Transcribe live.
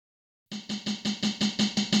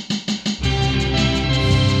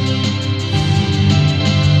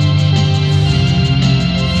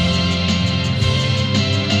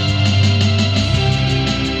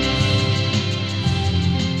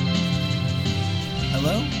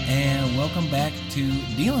welcome back to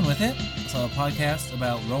Dealing With It. It's a podcast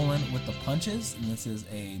about rolling with the punches, and this is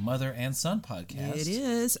a mother and son podcast. It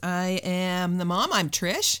is. I am the mom. I'm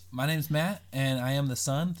Trish. My name's Matt, and I am the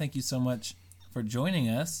son. Thank you so much for joining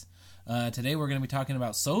us. Today we're going to be talking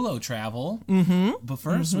about solo travel, but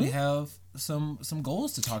first we have some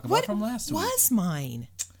goals to talk about from last week. What was mine?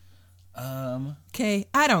 Okay,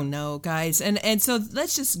 I don't know, guys. And so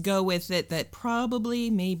let's just go with it that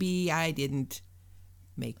probably, maybe I didn't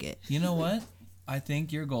make it. You know what? I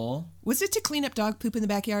think your goal... Was it to clean up dog poop in the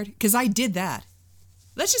backyard? Because I did that.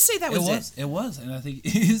 Let's just say that was it. It was, and I think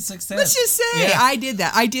it's success. Let's just say I did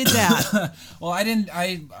that. I did that. Well, I didn't.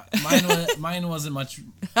 Mine wasn't much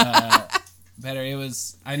better. It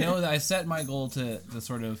was. I know that I set my goal to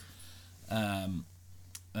sort of, kind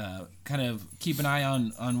of keep an eye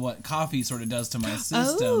on what coffee sort of does to my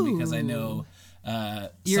system because I know.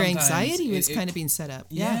 Your anxiety was kind of being set up.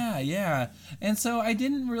 Yeah. And so I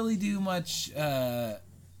didn't really do much.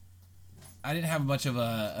 I didn't have much of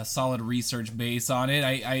a solid research base on it.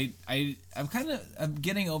 I'm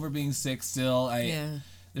getting over being sick still.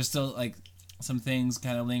 There's still like some things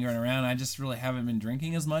kind of lingering around. I just really haven't been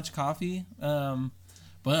drinking as much coffee.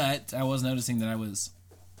 But I was noticing that I was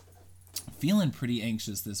feeling pretty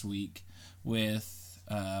anxious this week with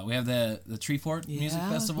we have the Treefort Music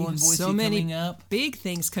Festival in Boise coming up. Big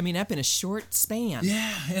things coming up in a short span.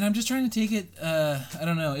 Yeah, and I'm just trying to take it. I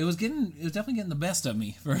don't know. It was definitely getting the best of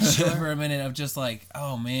me for a minute of just like,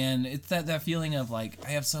 oh man, it's that feeling of like I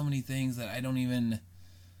have so many things that I don't even.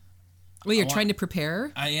 Well, you're trying to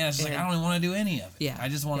prepare. It's like I don't even want to do any of it. Yeah, I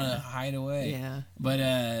just want to hide away. Yeah,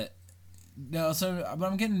 but no. But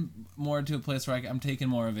I'm getting more to a place where I'm taking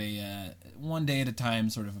more of a one day at a time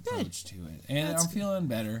sort of approach to it, and I'm feeling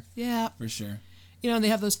better. Yeah, for sure. You know, they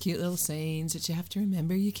have those cute little sayings that you have to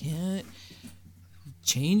remember. You can't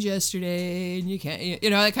change yesterday, and you can't, you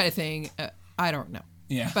know, that kind of thing. I don't know.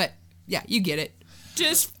 Yeah, but yeah, you get it.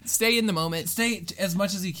 Just stay in the moment. Stay as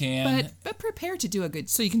much as you can, but prepare to do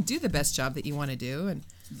so you can do the best job that you want to do. And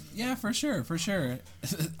yeah, for sure.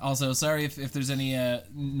 Also, sorry if there's any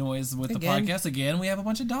noise with the podcast. Again, we have a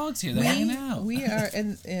bunch of dogs here. They're hanging out. We are,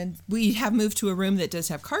 and we have moved to a room that does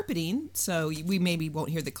have carpeting, so we maybe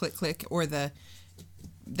won't hear the click or the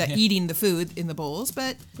eating the food in the bowls.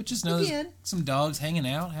 But just know there's some dogs hanging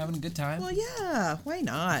out, having a good time. Well, yeah, why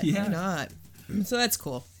not? Yeah. Why not? So that's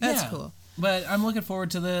cool. That's cool. But I'm looking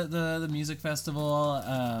forward to the music festival.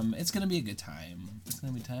 It's going to be a good time.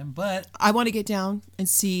 But I want to get down and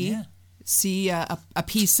see a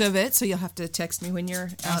piece of it. So you'll have to text me when you're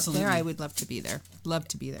out there. I would love to be there.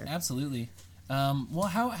 Absolutely. Well,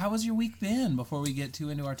 how has your week been before we get too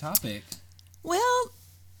into our topic? Well,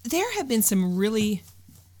 there have been some really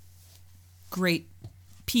great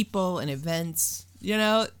people and events, you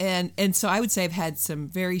know, and so I would say I've had some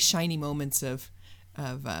very shiny moments of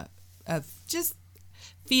just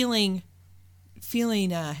feeling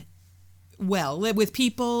well with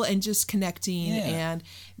people and just connecting. And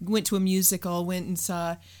went to a musical, went and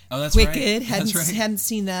saw Wicked. Right. Hadn't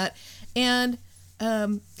seen that, and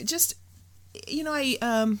just, you know,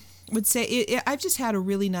 I would say I've just had a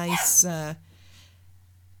really nice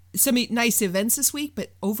some nice events this week,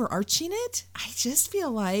 but overarching it, I just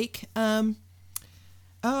feel like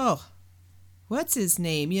what's his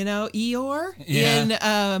name? You know, Eeyore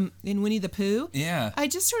in Winnie the Pooh. Yeah. I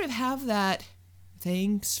just sort of have that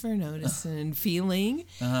thanks for noticing feeling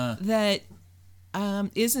that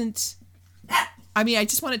isn't. I mean, I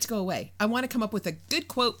just want it to go away. I want to come up with a good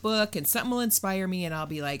quote book and something will inspire me, and I'll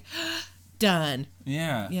be like, done.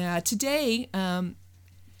 Yeah. Yeah. Today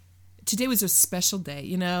was a special day.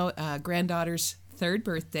 You know, granddaughter's 3rd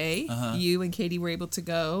birthday. You and Katie were able to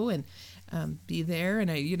go and be there,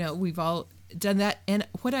 and we've all done that. And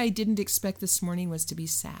what I didn't expect this morning was to be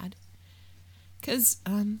sad, because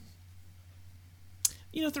 3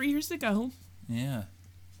 years ago,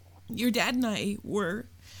 your dad and I were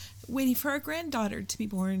waiting for our granddaughter to be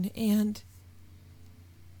born, and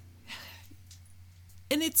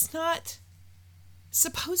it's not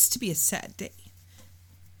supposed to be a sad day.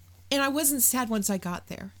 And I wasn't sad once I got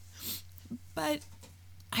there, but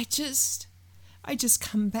I just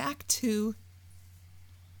come back to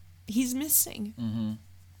he's missing.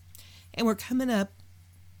 And we're coming up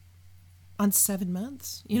on 7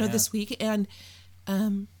 months, this week, and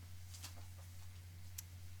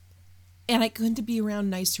I couldn't be around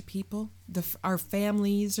nicer people, our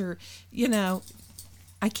families, or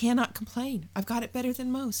I cannot complain. I've got it better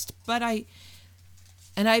than most, but I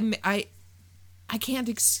can't.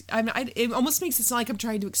 It almost makes it sound like I'm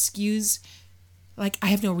trying to excuse, like I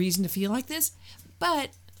have no reason to feel like this,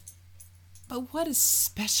 but what a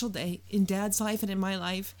special day in Dad's life and in my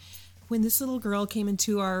life when this little girl came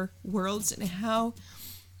into our worlds and how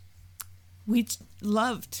we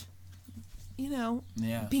loved,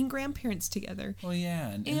 Yeah. being grandparents together. Well,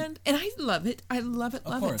 yeah. And I love it. I love it,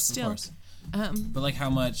 love it still. Of course. But like how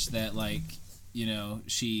much that like,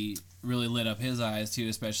 she really lit up his eyes too,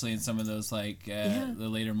 especially in some of those like the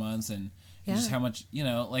later months, and just how much,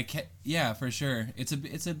 yeah, for sure. It's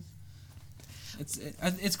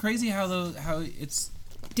crazy how it's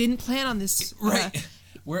didn't plan on this. Right.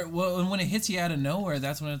 When it hits you out of nowhere,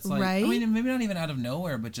 that's when it's like, right? I mean, maybe not even out of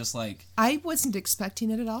nowhere, but just like, I wasn't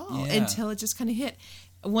expecting it at all until it just kind of hit.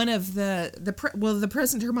 One of the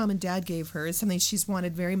present her mom and dad gave her is something she's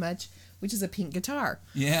wanted very much, which is a pink guitar.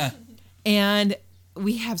 Yeah. And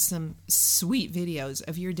we have some sweet videos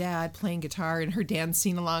of your dad playing guitar and her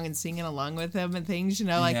dancing along and singing along with him and things,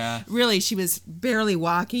 really she was barely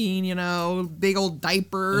walking, big old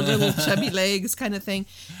diaper, little chubby legs kind of thing.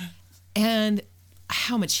 And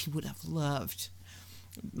how much he would have loved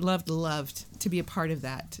to be a part of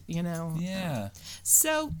that, Yeah.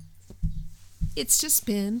 So it's just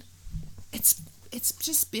been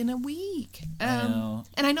a week. I know.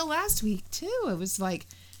 And I know last week too, it was like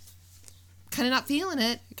kind of not feeling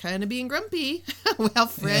it, kind of being grumpy. Well,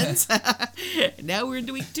 friends, now we're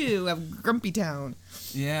into week 2 of Grumpy Town.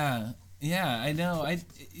 Yeah, I know.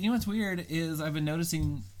 What's weird is I've been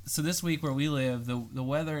noticing. So this week where we live, the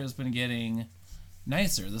weather has been getting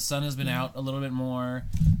nicer. The sun has been out a little bit more,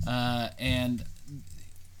 and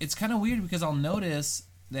it's kind of weird because I'll notice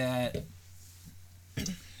that,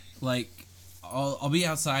 like, I'll be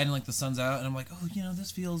outside and like the sun's out, and I'm like, oh,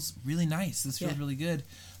 this feels really nice. This feels really good.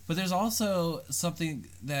 But there's also something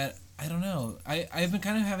that I don't know. I've been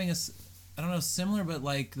kind of having similar, but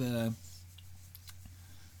like a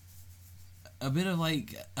bit of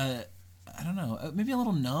like I don't know, maybe a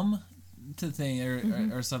little numb to the thing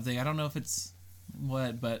or something. I don't know if it's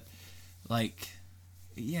what, but like,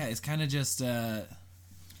 yeah, it's kind of just. I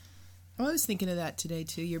was thinking of that today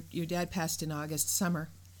too. Your dad passed in August, summer,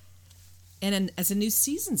 and as a new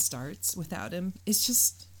season starts without him, it's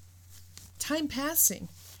just time passing.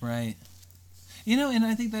 Right. And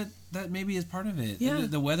I think that maybe is part of it. Yeah.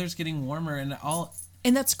 The weather's getting warmer and all.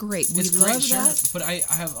 And that's great. We It's love great, sure. that. But I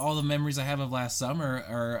have all the memories I have of last summer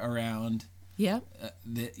are around. Yeah.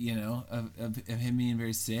 Of him being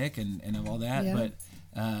very sick and of all that. Yeah.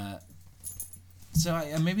 But so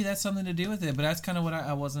maybe that's something to do with it. But that's kind of what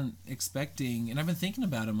I wasn't expecting, and I've been thinking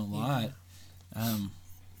about him a lot. Yeah.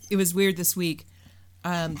 It was weird this week.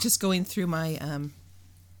 Just going through my,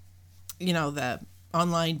 the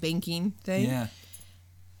online banking thing. Yeah.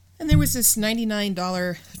 And there was this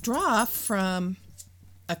 $99 draw from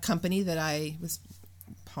a company that I was,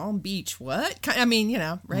 Palm Beach, what? I mean,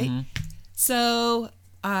 right? Mm-hmm. So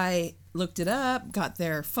I looked it up, got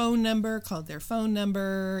their phone number, called their phone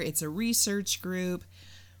number. It's a research group.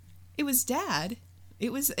 It was Dad.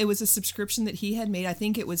 It was a subscription that he had made. I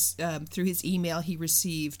think it was through his email he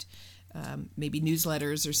received maybe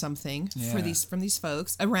newsletters or something from these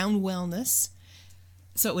folks around wellness.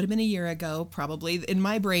 So it would have been a year ago, probably, in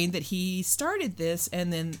my brain that he started this,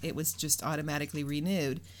 and then it was just automatically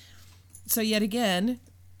renewed. So yet again,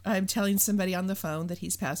 I'm telling somebody on the phone that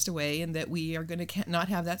he's passed away and that we are going to not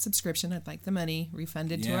have that subscription. I'd like the money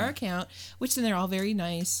refunded to our account, which then they're all very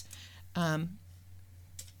nice.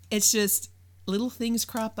 It's just little things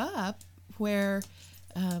crop up where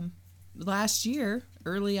last year,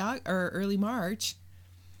 early March,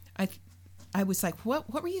 I was like,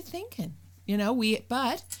 what were you thinking?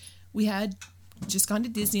 We had just gone to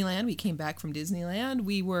Disneyland. We came back from Disneyland.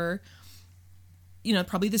 We were,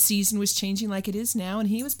 probably the season was changing like it is now. And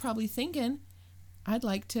he was probably thinking, I'd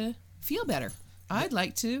like to feel better. I'd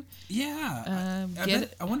like to. Yeah.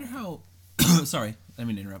 I wonder how. Sorry. I didn't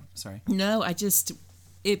mean to interrupt. Sorry. No,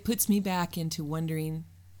 it puts me back into wondering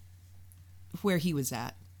where he was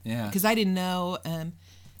at. Yeah. Because I didn't know.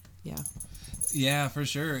 Yeah, for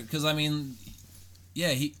sure. Because, I mean, yeah,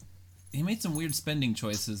 he made some weird spending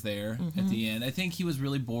choices there at the end. I think he was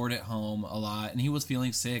really bored at home a lot, and he was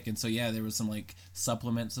feeling sick, and so there was some like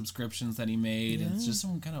supplement subscriptions that he made, and it's just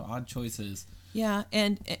some kind of odd choices. Yeah,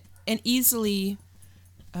 and easily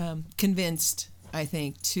convinced, I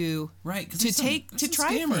think, to try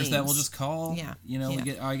scammers things that will just call. Yeah,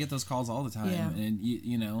 I get those calls all the time, yeah. and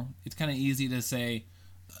it's kind of easy to say,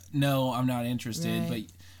 no, I'm not interested, but.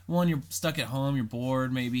 One, you're stuck at home, you're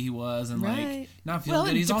bored, maybe he was, and like not feeling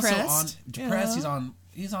good. He's depressed. Also on depressed.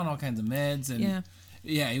 He's on all kinds of meds, and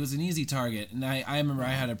he was an easy target. And I remember I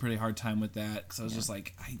had a pretty hard time with that because I was just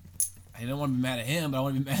like, I don't want to be mad at him, but I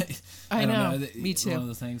want to be mad. I know. Me too. One of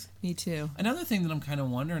those things. Me too. Another thing that I'm kind of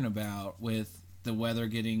wondering about with the weather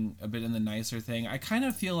getting a bit in the nicer thing. I kind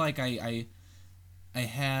of feel like I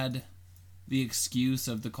had the excuse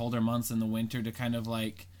of the colder months in the winter to kind of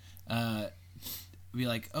like be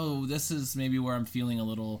like, oh, this is maybe where I'm feeling a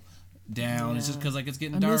little down. It's just because like it's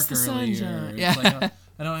getting dark earlier. Yeah. It's like,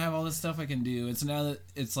 I don't have all this stuff I can do. And so now that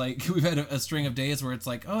it's like we've had a string of days where it's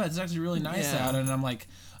like, oh, it's actually really nice out, and I'm like,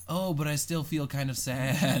 oh, but I still feel kind of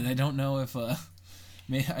sad. I don't know if I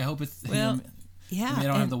hope it's yeah. I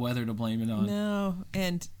don't have the weather to blame it on. No,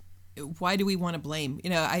 and why do we want to blame?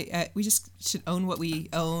 We just should own what we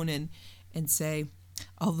own and say,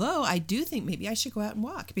 although I do think maybe I should go out and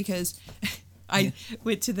walk, because I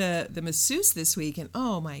went to the masseuse this week, and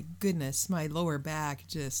oh my goodness, my lower back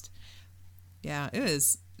just, it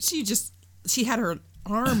was, she had her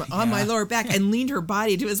arm on my lower back and leaned her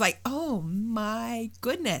body to it. It was like, oh my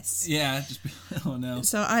goodness. Yeah, oh no.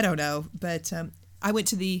 So I don't know, but I went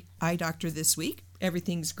to the eye doctor this week.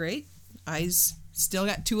 Everything's great. Eyes still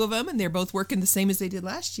got 2 of them, and they're both working the same as they did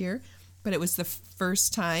last year. But it was the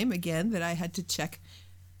first time, again, that I had to check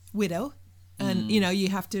Widow. And, you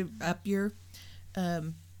have to up your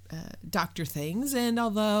doctor things. And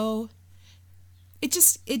although it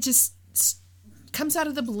just comes out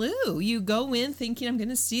of the blue. You go in thinking, I'm going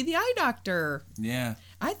to see the eye doctor. Yeah.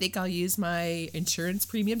 I think I'll use my insurance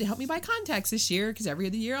premium to help me buy contacts this year, because every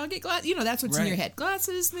other year I'll get glasses. That's what's in your head.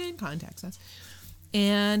 Glasses, then contacts.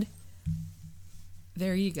 And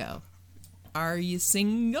there you go. Are you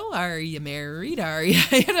single? Are you married? Are you,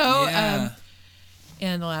 Yeah.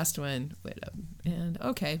 And the last one, Widow. And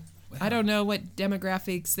okay. Wow. I don't know what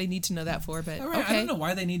demographics they need to know that for, but right. okay. I don't know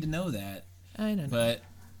why they need to know that. I don't know. But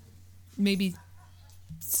maybe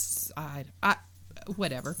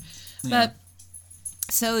whatever. Yeah. But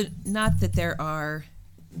so, not that there are.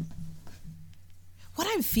 What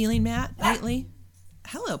I'm feeling, Matt, lately.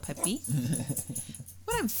 Hello, puppy.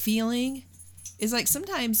 What I'm feeling is like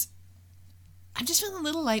sometimes I'm just feeling a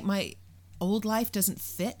little like my old life doesn't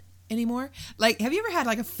fit anymore. Like, have you ever had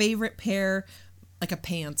like a favorite pair, like a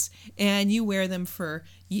pants, and you wear them for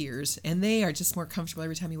years, and they are just more comfortable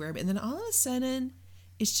every time you wear them, and then all of a sudden,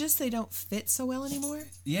 it's just they don't fit so well anymore.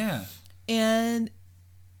 Yeah. And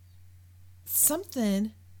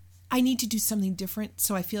I need to do something different,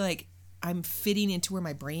 so I feel like I'm fitting into where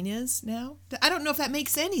my brain is now. I don't know if that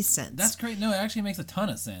makes any sense. That's great. No, it actually makes a ton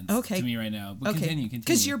of sense to me right now. But continue.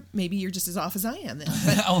 Because maybe you're just as off as I am then.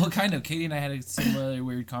 Oh, kind of. Katie and I had a similar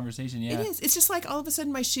weird conversation, yeah. It is. It's just like all of a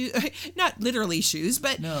sudden my shoes, not literally shoes,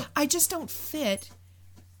 but no. I just don't fit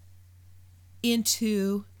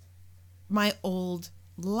into my old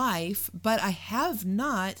life, but I have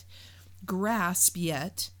not grasped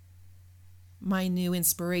yet my new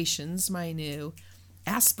inspirations, my new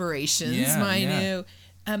aspirations, new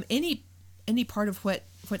any part of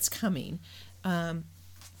what's coming.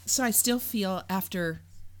 So I still feel after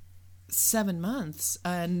 7 months,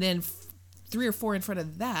 and then 3 or 4 in front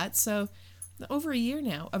of that, so over a year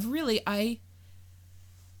now of really I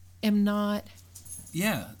am not.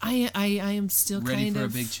 Yeah. I am still ready kind for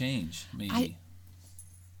of a big change. Maybe.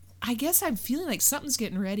 I guess I'm feeling like something's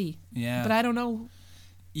getting ready. Yeah. But I don't know.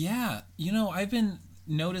 Yeah. I've been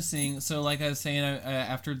noticing, so like I was saying,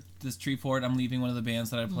 after this tree fort, I'm leaving one of the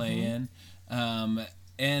bands that I play in.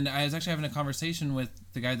 And I was actually having a conversation with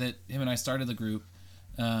the guy that him and I started the group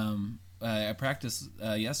at practice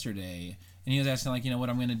yesterday. And he was asking, like,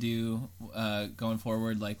 what I'm going to do going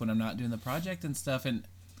forward, like when I'm not doing the project and stuff. And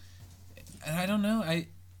I don't know.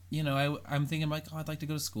 I'm thinking like, oh, I'd like to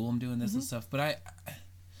go to school. I'm doing this and stuff. But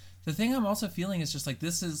the thing I'm also feeling is just like,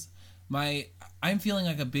 this is I'm feeling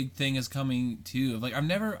like a big thing is coming too. Like I've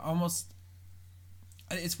never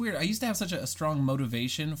it's weird. I used to have such a strong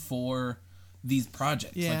motivation for these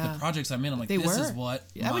projects. Yeah. Like the projects I'm in, I'm like, this is what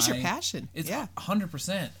that was your passion. It's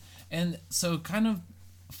 100%. And so kind of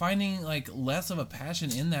finding like less of a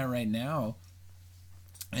passion in that right now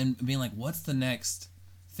and being like, what's the next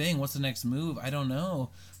thing? What's the next move? I don't know.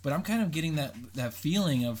 But I'm kind of getting that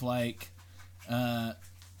feeling of like, I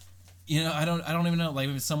don't even know, like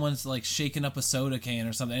if someone's like shaking up a soda can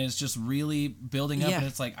or something and it's just really building up and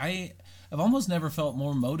it's like I've almost never felt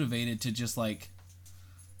more motivated to just like,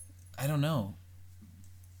 I don't know,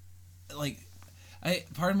 like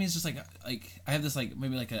part of me is just like I have this like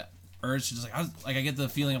maybe like a urge to just like I get the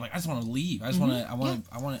feeling of like I just want to leave. I just want to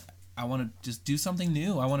I want to just do something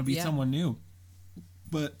new. I want to be someone new.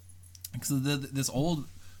 But because this old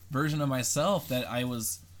version of myself that I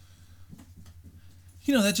was,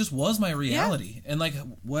 that just was my reality. And like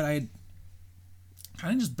what I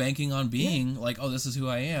kind of just banking on being like, oh, this is who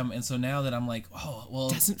I am. And so now that I'm like, oh, well,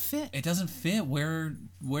 it doesn't fit. It doesn't fit. Where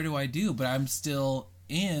do I do? But I'm still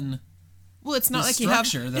in Well, it's not the like you have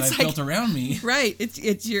structure that it's I've like- built around me. Right.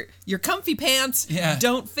 It's your comfy pants Yeah.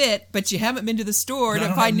 don't fit, but you haven't been to the store I to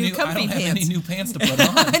don't find have new comfy I don't pants. have any new pants to put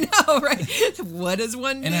on. I know, right? What does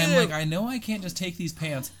one do? And I'm like, I know I can't just take these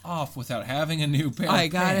pants off without having a new pair I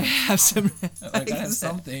of gotta pants. have some. I gotta have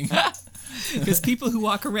something. Because people who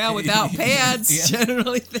walk around without pants, Yeah.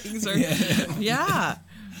 generally things are. Yeah.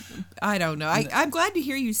 I don't know. I'm glad to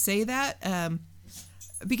hear you say that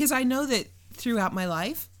because I know that throughout my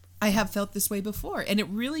life, I have felt this way before. And it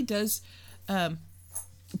really does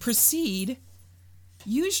precede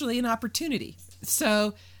usually an opportunity.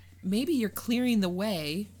 So maybe you're clearing the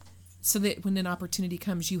way so that when an opportunity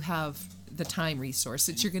comes, you have the time resource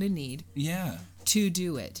that you're going to need Yeah. to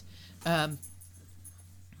do it. And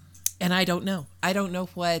I don't know. I don't know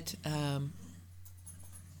what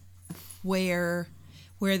where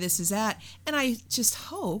this is at. And I just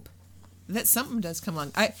hope that something does come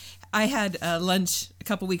along. I had lunch a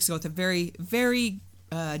couple weeks ago with a very, very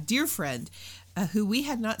dear friend who we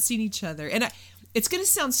had not seen each other. And it's going to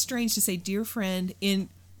sound strange to say dear friend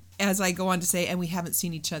as I go on to say, and we haven't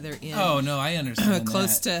seen each other in Oh no, I understand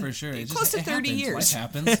close that, to for sure. It close just, to 30 happens. years.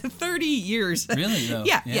 Life happens. 30 years. Really though.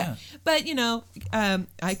 Yeah. But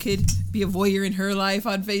I could be a voyeur in her life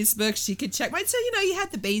on Facebook. She could check mine. So you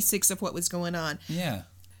had the basics of what was going on. Yeah.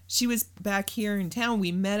 She was back here in town.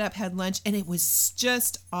 We met up, had lunch, and it was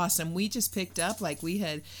just awesome. We just picked up like we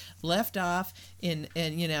had left off in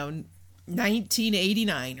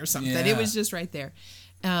 1989 or something. Yeah. It was just right there.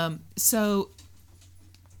 So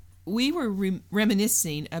we were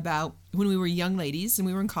reminiscing about when we were young ladies and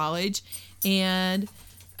we were in college, and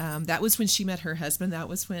that was when she met her husband. That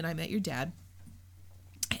was when I met your dad.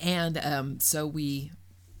 And so we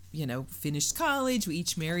finished college. We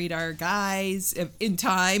each married our guys in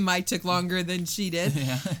time. I took longer than she did.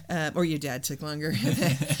 Yeah. Or your dad took longer.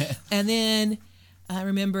 And then I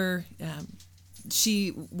remember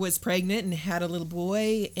she was pregnant and had a little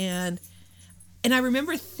boy. And I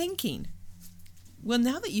remember thinking, well,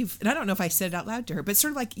 now that and I don't know if I said it out loud to her, but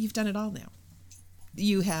sort of like you've done it all now.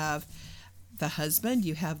 You have the husband,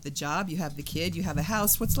 you have the job, you have the kid, you have a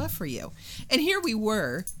house. What's left for you? And here we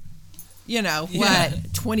were,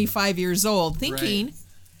 25 years old, thinking,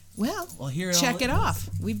 Right. well, here check it off.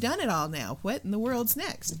 We've done it all now. What in the world's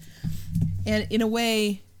next? And in a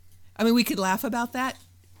way, I mean, we could laugh about that,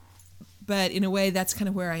 but in a way, that's kind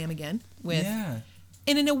of where I am again. Yeah.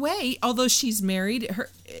 And in a way, although she's married,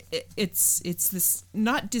 it's this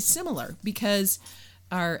not dissimilar because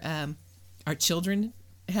our children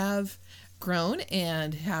have grown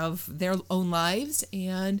and have their own lives,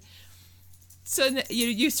 and so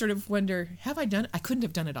you sort of wonder, have I done it? I couldn't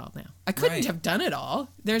have done it all now. I couldn't Right. have done it all.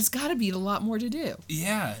 There's got to be a lot more to do.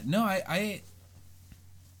 Yeah. No, I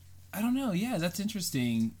don't know. Yeah, that's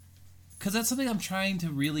interesting. Because that's something I'm trying to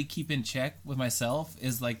really keep in check with myself,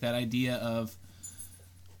 is like that idea of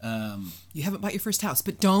You haven't bought your first house,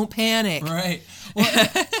 but don't panic. right. Well,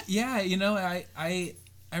 yeah, I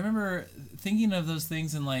remember thinking of those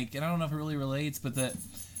things, and I don't know if it really relates, but I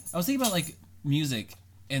was thinking about like music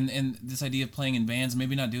and this idea of playing in bands,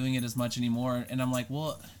 maybe not doing it as much anymore, and I'm like,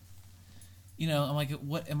 well, I'm like,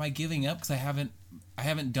 what am I giving up because I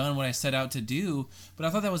haven't done what I set out to do? But I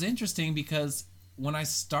thought that was interesting because when I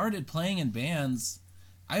started playing in bands,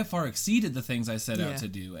 I far exceeded the things I set out to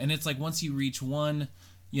do, and it's like once you reach one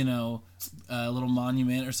little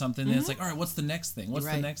monument or something, then it's like, all right, what's the next thing? What's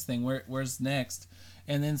the next thing? Where's next?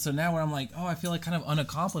 And then so now where I'm like, oh, I feel like kind of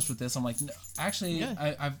unaccomplished with this. I'm like, no, actually,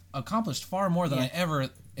 I've accomplished far more than I ever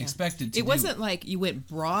expected to It do. wasn't like you went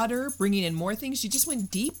broader, bringing in more things. You just went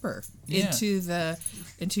deeper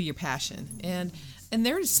into your passion, and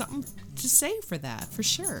there's something to say for that, for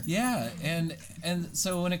sure. Yeah, and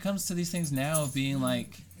so when it comes to these things now, of being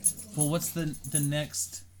like, well, what's the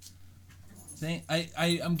next thing?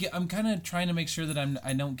 I'm kind of trying to make sure that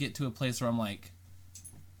I don't get to a place where I'm like,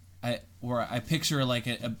 I picture like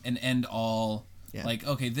an end all. Yeah. Like,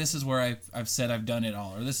 okay, this is where I've said I've done it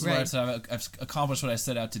all, or this is where I've said I've accomplished what I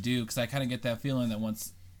set out to do, because I kind of get that feeling that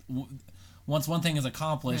once one thing is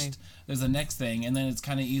accomplished, there's the next thing, and then it's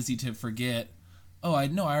kind of easy to forget, oh, I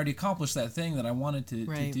already accomplished that thing that I wanted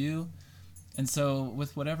to do. And so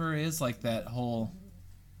with whatever is like that whole,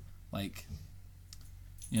 like,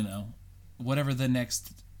 whatever the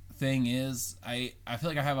next thing is, I feel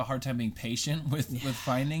like I have a hard time being patient with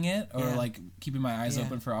finding it, or like keeping my eyes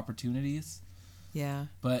open for opportunities. Yeah.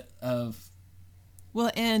 But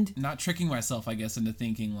and not tricking myself, I guess, into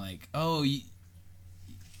thinking like, oh,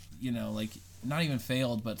 like not even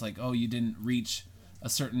failed, but it's like, oh, you didn't reach a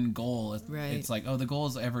certain goal. It's like, oh, the goal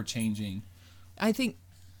is ever changing. I think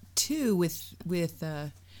too with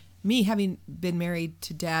me having been married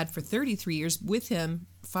to Dad for 33 years, with him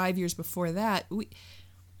 5 years before that,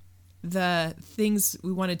 the things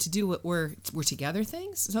we wanted to do were together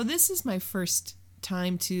things. So this is my first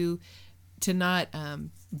time to not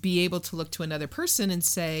be able to look to another person and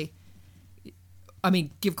say, I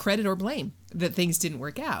mean, give credit or blame that things didn't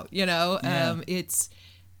work out. Yeah. It's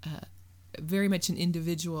very much an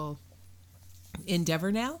individual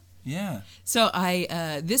endeavor now. Yeah. So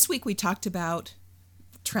this week we talked about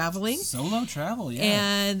traveling. Solo travel, yeah.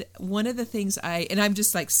 And one of the things I'm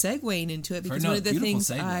just like segueing into it because one of the things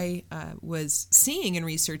segue. I was seeing and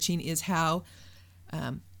researching is how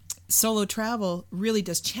solo travel really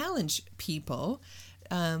does challenge people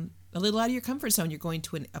a little out of your comfort zone. You're going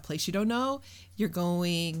to a place you don't know. You're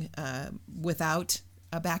going without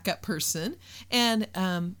a backup person. And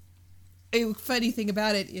a funny thing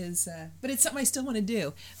about it is, but it's something I still want to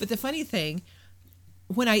do. But the funny thing,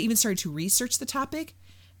 when I even started to research the topic,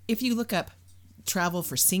 if you look up travel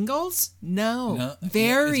for singles, no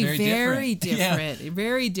very different. Yeah.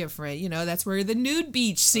 Very different. That's where the nude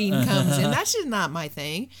beach scene comes in. That's just not my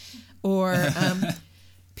thing. Or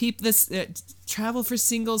travel for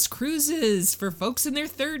singles cruises for folks in their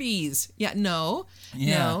 30s. No.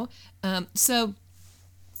 So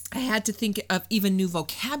I had to think of even new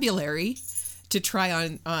vocabulary to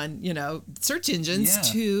try on search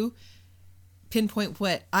engines to pinpoint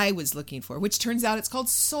what I was looking for, which turns out it's called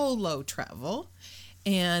solo travel.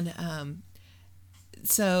 And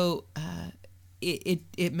so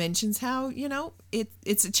it mentions how,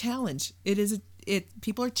 it's a challenge.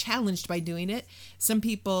 People are challenged by doing it. Some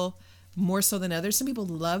people more so than others. Some people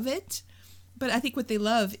love it. But I think what they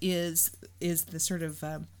love is the sort of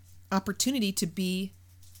opportunity to be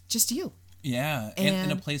just you. Yeah,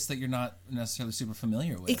 and in a place that you're not necessarily super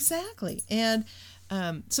familiar with. Exactly. And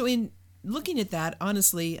so in looking at that,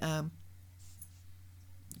 honestly,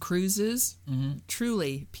 cruises,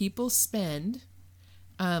 truly, people spend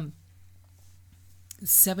 75%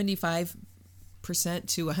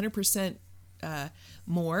 to 100%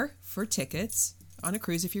 more for tickets on a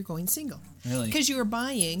cruise if you're going single. Really? Because you are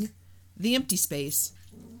buying the empty space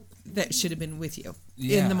that should have been with you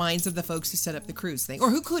Yeah. in the minds of the folks who set up the cruise thing,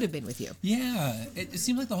 or who could have been with you. Yeah, it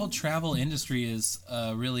seems like the whole travel industry is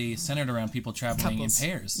really centered around people traveling Couples. in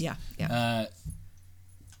pairs. Yeah.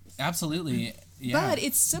 Absolutely. Yeah. But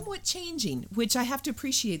it's somewhat changing, which I have to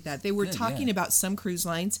appreciate that. They were Good, talking yeah. about some cruise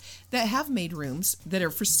lines that have made rooms that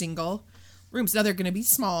are for single rooms. Now they're going to be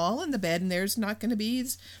small, and the bed in there's not going to be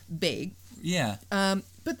as big. Yeah.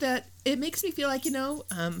 But that it makes me feel like,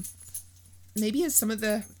 maybe as some of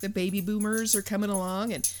the baby boomers are coming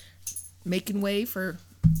along and making way for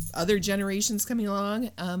other generations coming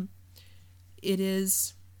along,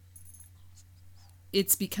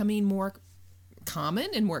 it's becoming more common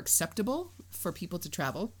and more acceptable for people to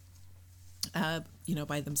travel,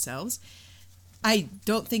 by themselves. I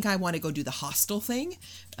don't think I want to go do the hostel thing.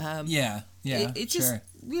 Yeah. It just, sure.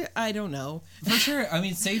 I don't know. For sure. I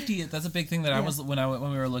mean, safety, that's a big thing that I was, when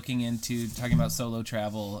we were looking into talking about solo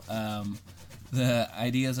travel, the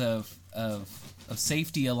ideas of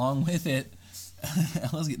safety along with it.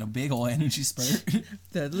 Ella's getting a big ol' energy spurt.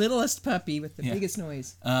 The littlest puppy with the biggest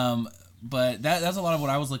noise. But that's a lot of what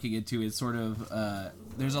I was looking into is sort of,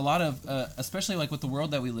 there's a lot of, especially like with the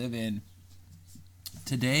world that we live in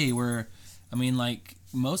today, where, I mean, like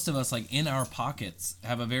most of us, like in our pockets,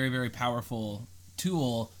 have a very, very powerful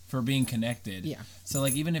tool for being connected. Yeah. So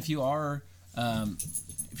like even if you are,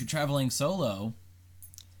 if you're traveling solo,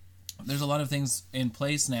 there's a lot of things in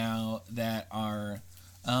place now that are,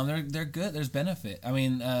 they're good. There's benefit. I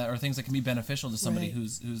mean, or things that can be beneficial to somebody Right.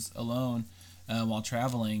 who's alone while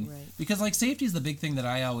traveling. Right. Because like safety is the big thing that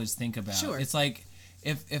I always think about. Sure. It's like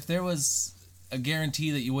if there was a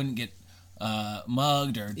guarantee that you wouldn't get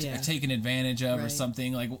mugged or taken advantage of or Right.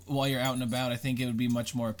 something, like while you're out and about, I think it would be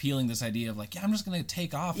much more appealing, this idea of like, I'm just going to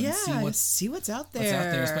take off and see what's out there. what's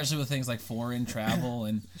out there, especially with things like foreign travel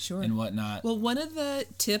and Sure. and whatnot. Well, one of the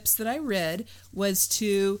tips that I read was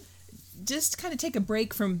to just kind of take a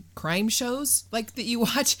break from crime shows like that you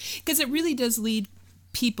watch, because it really does lead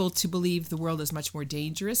people to believe the world is much more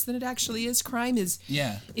dangerous than it actually is. Crime is,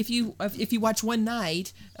 if you watch one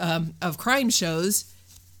night of crime shows,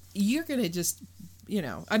 you're gonna just,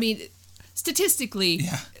 I mean, statistically,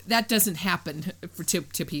 that doesn't happen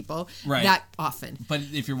to people that often. But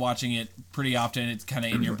if you're watching it pretty often, it's kind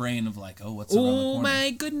of in your brain of like, oh, what's around the corner? Oh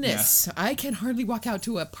my goodness. Yeah. I can hardly walk out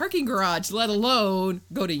to a parking garage, let alone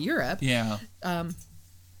go to Europe. Yeah.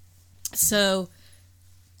 So,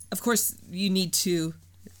 of course, you need to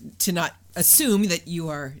not assume that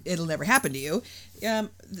it'll never happen to you.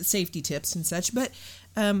 The safety tips and such. But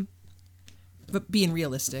but being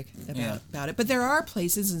realistic about it. But there are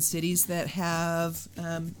places and cities that have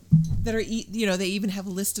that are they even have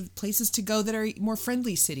a list of places to go that are more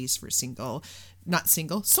friendly cities for solo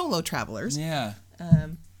travelers. Yeah.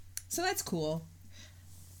 So that's cool.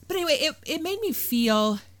 But anyway, it made me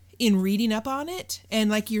feel, in reading up on it, and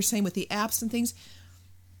like you're saying with the apps and things,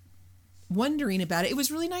 wondering about it, it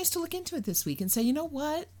was really nice to look into it this week and say, you know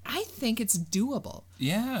what, I think it's doable.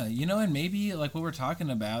 Yeah, and maybe like what we're talking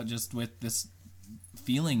about, just with this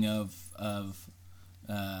feeling of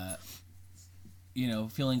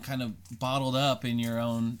feeling kind of bottled up in your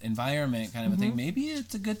own environment, kind of a thing. Maybe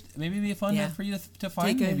it's maybe it'd be a fun for you to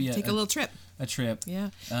find take a little trip. A trip. Yeah.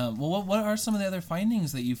 Well, what are some of the other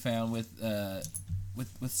findings that you found with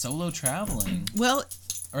solo traveling? Well,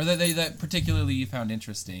 or that particularly you found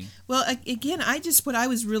interesting? Well, again, what I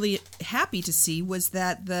was really happy to see was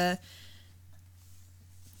that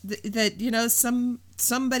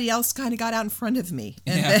somebody else kind of got out in front of me,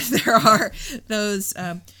 and that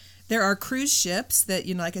there are cruise ships that,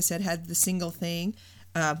 like I said, had the single thing,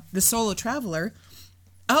 the solo traveler.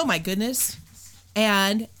 Oh my goodness.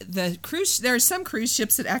 And there are some cruise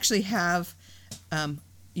ships that actually have,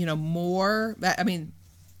 more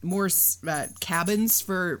cabins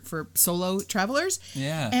for solo travelers.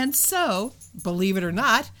 Yeah. And so, believe it or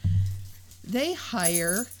not, they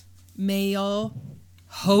hire male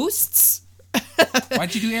hosts.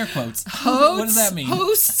 Why'd you do air quotes? Hosts, what does that mean?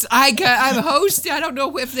 Hosts. I'm a host. I don't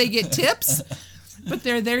know if they get tips, but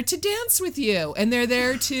they're there to dance with you, and they're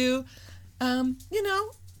there to,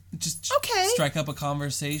 just strike up a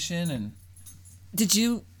conversation. And did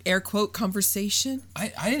you air quote conversation? I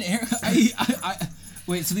didn't air. I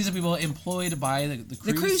wait. So these are people employed by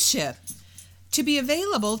the cruise ship to be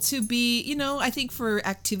available to be, I think for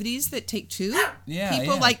activities that take two. Yeah,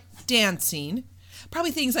 people like dancing.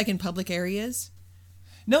 Probably things like in public areas.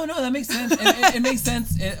 No, that makes sense. It makes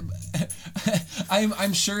sense.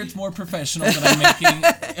 I'm sure it's more professional than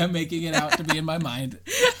I'm making it out to be in my mind.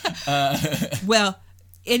 Well,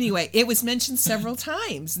 anyway, it was mentioned several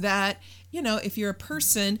times that, if you're a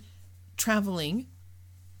person traveling,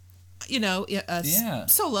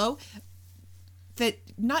 solo, that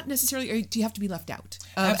not necessarily do you have to be left out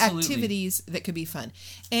of Absolutely. activities that could be fun.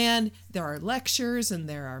 And there are lectures, and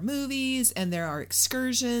there are movies, and there are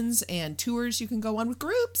excursions and tours you can go on with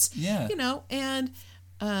groups. Yeah. And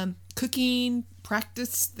cooking,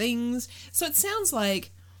 practice things. So it sounds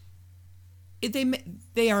like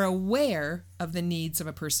they are aware of the needs of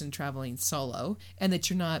a person traveling solo, and that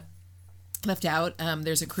you're not left out.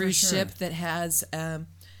 There's a cruise ship that has,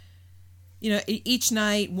 each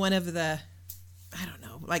night one of the, I don't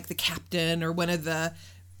know, like the captain or one of the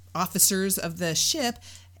officers of the ship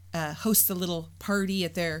hosts a little party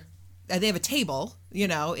at their, they have a table, in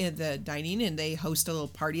the dining, and they host a little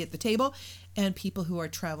party at the table. And people who are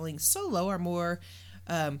traveling solo are more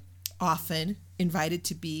often invited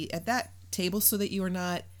to be at that table, so that you are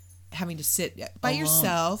not having to sit by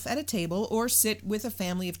yourself at a table or sit with a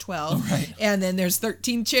family of 12. Right. And then there's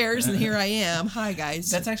 13 chairs, and here I am. Hi, guys.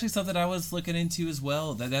 That's actually something I was looking into as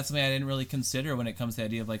well. That's something I didn't really consider when it comes to the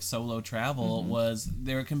idea of like solo travel. Was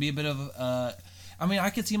there can be a bit of I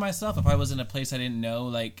could see myself if I was in a place I didn't know,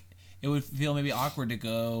 like it would feel maybe awkward to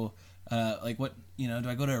go do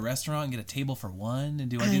I go to a restaurant and get a table for one, and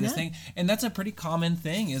do I do this thing? And that's a pretty common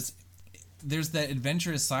thing, is there's that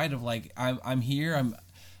adventurous side of like I'm here,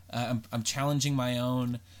 I'm challenging my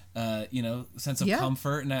own, sense of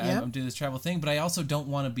comfort, and I'm doing this travel thing. But I also don't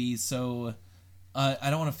want to be so. I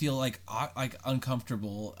don't want to feel like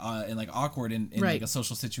uncomfortable and like awkward in like a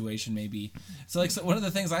social situation, maybe. So one of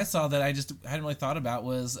the things I saw that I just hadn't really thought about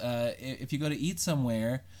was if you go to eat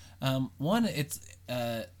somewhere, one it's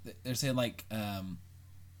they're saying like.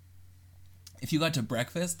 If you got to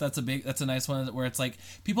breakfast, that's a nice one where it's like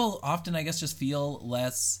people often, I guess, just feel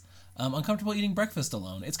less uncomfortable eating breakfast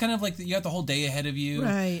alone. It's kind of like you have the whole day ahead of you,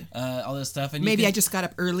 right? All this stuff, and maybe I just got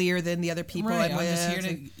up earlier than the other people. Right, I'm just here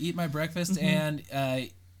to eat my breakfast, and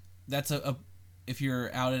that's if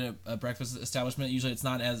you're out at a breakfast establishment, usually it's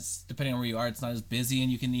not as, depending on where you are, it's not as busy,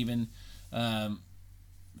 and you can even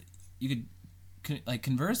you could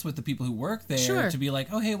converse with the people who work there to be like,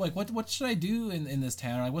 oh hey, like what should I do in this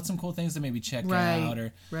town? Or, like what's some cool things to maybe check out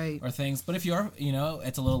or things. But if you are,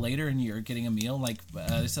 it's a little later and you're getting a meal, like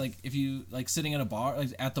it's like if you like sitting at a bar,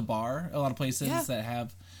 like at the bar, a lot of places that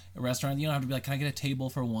have a restaurant, you don't have to be like, can I get a table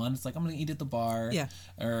for one? It's like, I'm gonna eat at the bar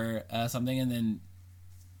or something, and then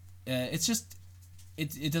it's just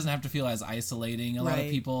it doesn't have to feel as isolating. A lot of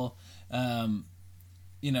people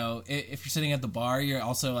if you're sitting at the bar, you're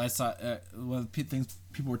also, I saw one of the things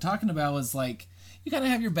people were talking about was like, you kind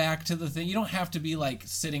of have your back to the thing. You don't have to be like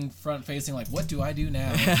sitting front facing, like, what do I do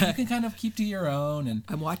now? You can kind of keep to your own. And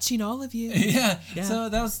I'm watching all of you. yeah. Yeah. So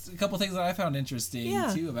that was a couple things that I found interesting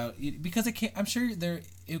Yeah. too about it, because I'm sure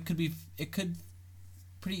it could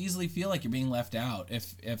pretty easily feel like you're being left out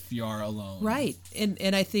if you are alone. Right.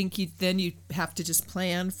 And I think you have to just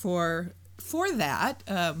plan for that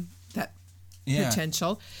that Yeah.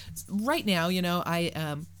 potential. Right now,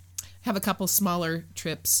 I have a couple smaller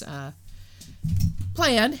trips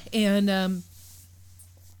planned, and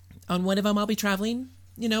on one of them I'll be traveling,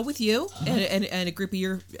 with you and a group of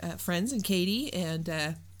your friends and Katie,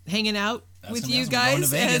 and hanging out with you guys. We're going to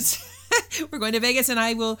Vegas. We're going to Vegas, and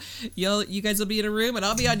you guys will be in a room, and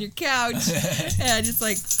I'll be on your couch, and it's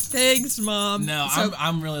like, thanks, Mom. No, So,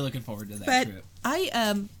 I'm really looking forward to that but trip. I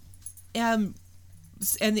am,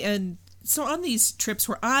 and so on these trips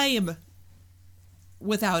where I am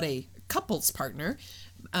without a couples partner,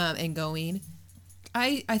 and going,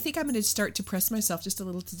 I think I'm going to start to press myself just a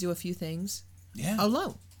little to do a few things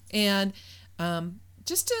alone, and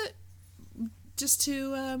just to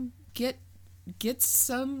get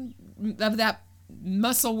some of that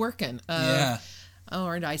muscle working. Oh,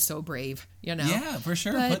 aren't I so brave? Yeah, for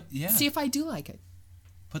sure. But yeah. see if I do like it.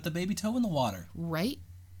 Put the baby toe in the water. Right?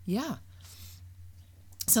 Yeah.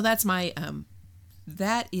 So that's my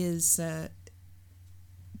that is I'm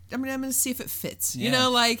going to see if it fits. Yeah. You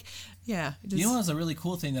know What was a really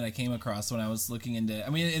cool thing that I came across when I was looking into,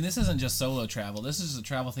 and this isn't just solo travel, this is a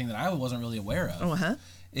travel thing that I wasn't really aware of. Uh-huh.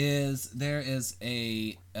 Is there is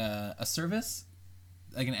a service,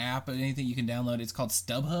 like an app or anything you can download. It's called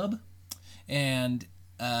StubHub, and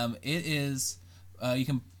it is you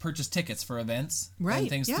can purchase tickets for events and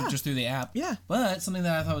things just through the app. Yeah. But something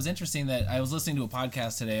that I thought was interesting, that I was listening to a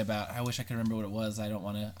podcast today about. I wish I could remember what it was. I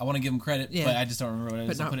want to give them credit, but I just don't remember what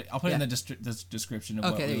it is. I'll put it in the description of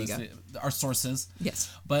what there you was our sources. Yes.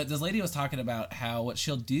 But this lady was talking about how what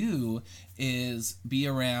she'll do is be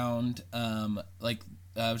around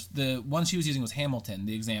the one she was using was Hamilton,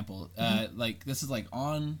 the example. Like, this is like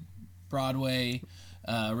on Broadway,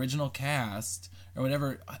 original cast or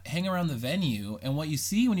whatever, hang around the venue, and what you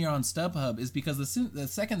see when you're on StubHub is, because the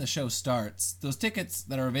second the show starts, those tickets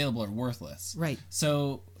that are available are worthless. Right.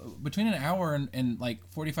 So between an hour and like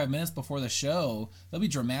 45 minutes before the show, there'll be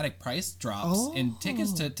dramatic price drops in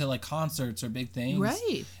tickets to like concerts or big things.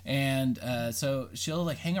 Right. And so she'll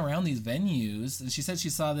like hang around these venues, and she said she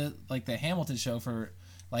saw the Hamilton show for,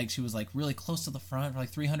 like, she was like really close to the front for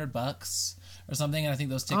like $300 or something, and I think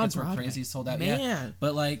those tickets were crazy, sold out. Man. Yeah,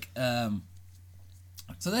 but like,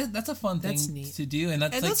 so that's a fun thing to do, and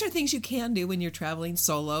those are things you can do when you're traveling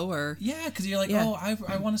solo, or because you're like,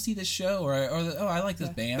 I want to see this show, or I like this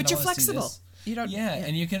band, but you're I wanna flexible. See this. You don't,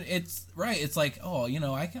 and you can. It's right. It's like,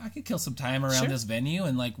 I could kill some time around this venue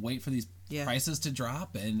and like wait for these prices to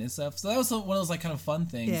drop and stuff. So that was one of those like kind of fun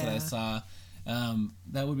things that I saw.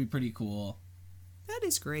 That would be pretty cool. That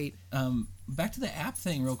is great. Back to the app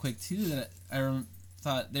thing real quick too, that I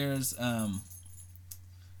thought there's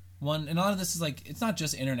one, and a lot of this is like, it's not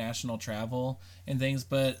just international travel and things,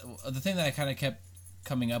 but the thing that I kind of kept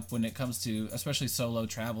coming up when it comes to especially solo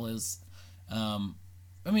travel is,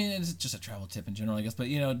 it's just a travel tip in general, I guess, but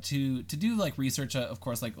to do like research, of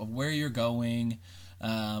course, like of where you're going,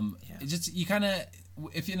 just you kind of,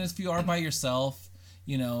 if you are by yourself,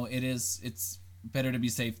 it's better to be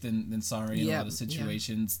safe than sorry in a lot of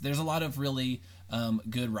situations. There's a lot of really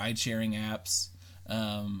good ride sharing apps,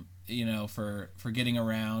 for getting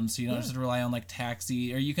around, so you don't have to rely on like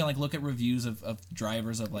Taxi, or you can like look at reviews of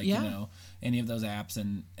drivers of like any of those apps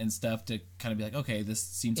and stuff to kind of be like, okay, this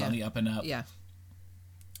seems on the up and up.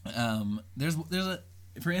 There's a,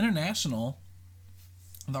 for international,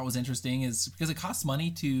 I thought was interesting is because it costs money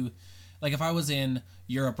to, like, if I was in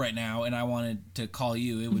Europe right now and I wanted to call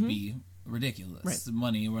you, it would be ridiculous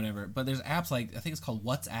money or whatever. But there's apps like, I think it's called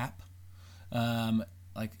WhatsApp,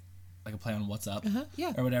 like a play on WhatsApp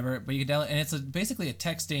or whatever. But you can download, and it's basically a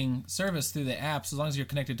texting service through the app. So as long as you're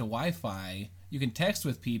connected to Wi-Fi, you can text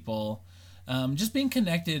with people. Just being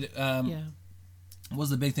connected was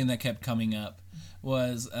the big thing that kept coming up.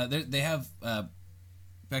 Was they have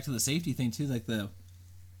back to the safety thing too, like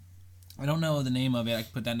I don't know the name of it, I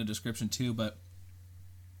can put that in the description too, but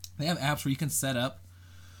they have apps where you can set up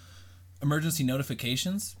emergency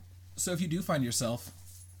notifications. So if you do find yourself,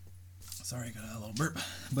 sorry, I got a little burp,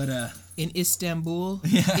 but in Istanbul,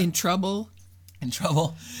 in trouble, in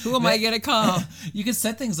trouble. Who am I going to call? You can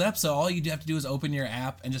set things up so all you have to do is open your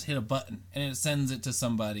app and just hit a button and it sends it to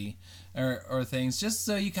somebody or things, just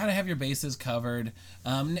so you kind of have your bases covered.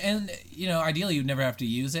 And, you know, ideally you'd never have to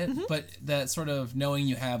use it, but that sort of knowing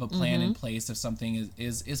you have a plan in place if something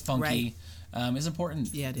is funky is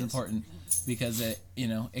important. Yeah, it's important because it, you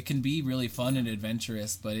know, it can be really fun and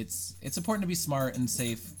adventurous, but it's important to be smart and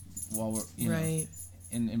safe while we're, you know,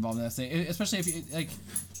 involved in that thing, especially if you, like,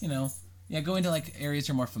 you know, going to like areas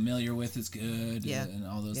you're more familiar with is good, and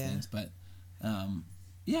all those things. But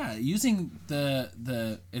using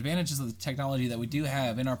the advantages of the technology that we do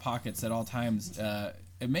have in our pockets at all times,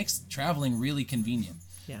 it makes traveling really convenient,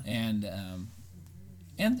 and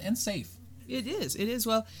safe. It is.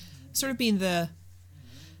 Well, sort of being the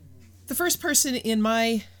first person in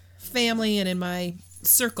my family and in my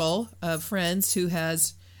circle of friends who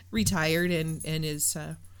has retired and is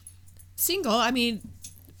single. I mean,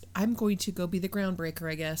 I'm going to go be the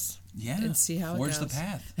groundbreaker, I guess. Yeah. And see how forge it goes. the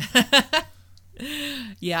path.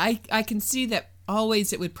 Yeah, I can see that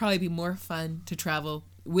always it would probably be more fun to travel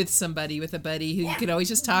with somebody, with a buddy who you could always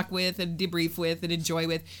just talk with and debrief with and enjoy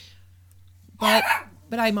with. But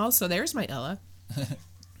I'm also, there's my Ella.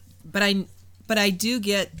 But I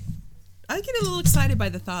get a little excited by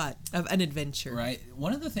the thought of an adventure. Right.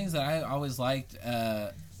 One of the things that I always liked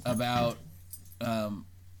about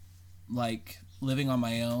like living on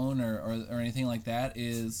my own or anything like that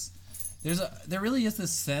is there really is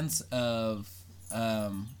this sense of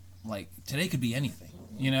like today could be anything,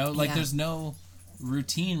 you know, like there's no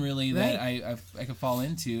routine really that I could fall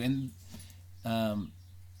into, and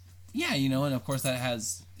you know, and of course that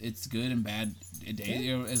has its good and bad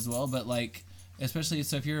days as well, but like especially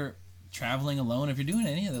so if you're traveling alone, if you're doing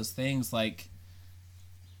any of those things, like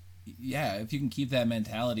if you can keep that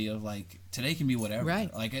mentality of like today can be whatever,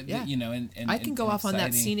 like you know, and I can go off on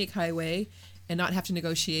that scenic highway and not have to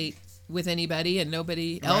negotiate with anybody, and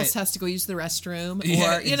nobody else has to go use the restroom,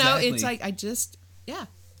 or you know, it's like I just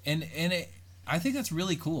and I think that's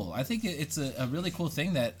really cool. I think it's a really cool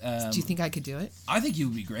thing that do you think I could do it? I think you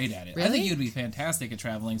would be great at it. Really? I think you would be fantastic at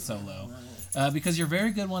traveling solo. Because you're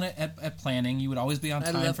very good one at planning. You would always be on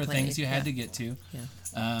time for things you had to get to.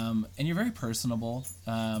 And you're very personable.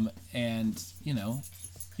 And you know,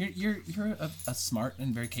 you're a smart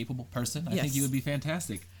and very capable person. I think you would be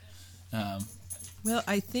fantastic. Well,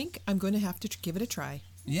 I think I'm going to have to give it a try.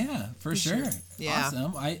 Yeah, for sure. Yeah.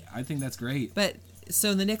 Awesome. I think that's great. But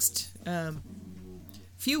so in the next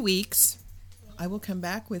few weeks, I will come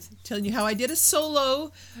back with telling you how I did a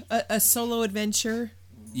solo adventure.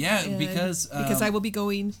 Yeah, because I will be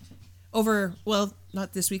going over, well,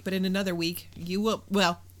 not this week, but in another week. You will,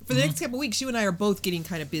 well, for the next couple of weeks, you and I are both getting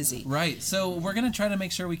kind of busy. Right. So we're going to try to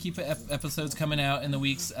make sure we keep episodes coming out in the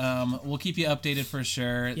weeks. We'll keep you updated for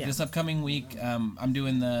sure. Yeah. This upcoming week, I'm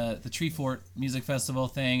doing the Tree Fort Music Festival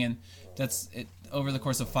thing, and that's it over the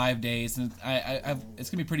course of 5 days, and it's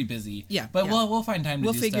going to be pretty busy. Yeah. But we'll find time to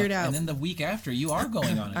do stuff. We'll figure it out. And then the week after, you are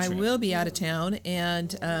going on a trip. I will be out of town,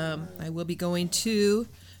 and I will be going to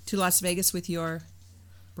Las Vegas with your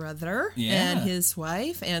brother and his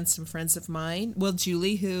wife and some friends of mine. Well,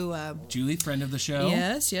 Julie, Julie, friend of the show.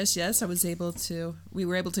 Yes. We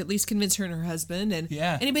were able to at least convince her and her husband, and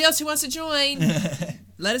anybody else who wants to join,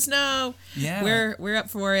 let us know. Yeah. We're up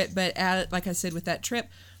for it. But like I said, with that trip,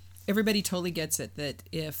 everybody totally gets it, that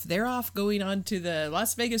if they're off going on to the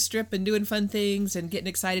Las Vegas Strip and doing fun things and getting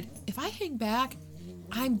excited, if I hang back,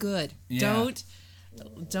 I'm good. Yeah.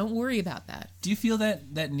 Don't worry about that. Do you feel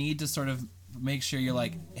that need to sort of make sure you're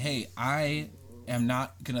like, hey, I am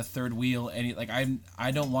not gonna third wheel any, like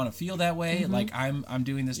I don't want to feel that way. Mm-hmm. Like I'm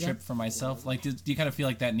doing this trip for myself. Like do you kind of feel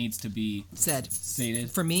like that needs to be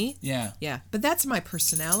stated for me? Yeah. But that's my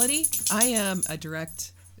personality. I am a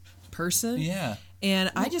direct person. Yeah.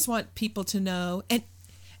 And I just want people to know, and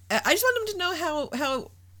I just want them to know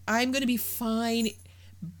how I'm going to be fine.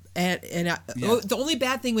 The only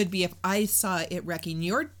bad thing would be if I saw it wrecking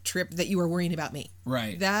your trip that you were worrying about me.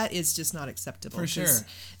 Right. That is just not acceptable. For sure.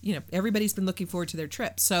 You know, everybody's been looking forward to their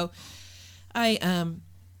trip. So I'm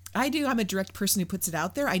a direct person who puts it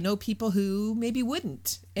out there. I know people who maybe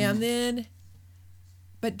wouldn't. And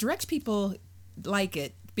but direct people like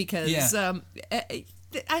it because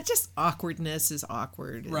just awkwardness is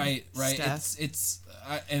awkward. Right. It's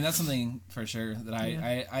and that's something for sure that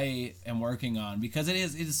I am working on, because it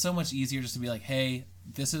is so much easier just to be like, hey,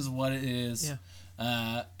 this is what it is.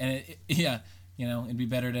 Yeah. And you know, it'd be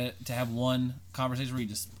better to have one conversation where you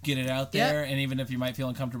just get it out there, and even if you might feel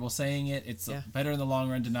uncomfortable saying it, it's better in the long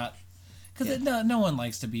run to not, because no one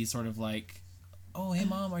likes to be sort of like oh, hey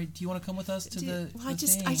mom, do you want to come with us to the? Well, the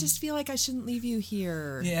thing? I just feel like I shouldn't leave you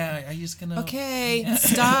here. Yeah, are you just gonna? Okay,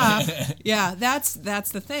 stop. Yeah, that's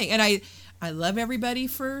the thing, and I love everybody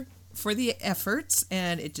for the efforts,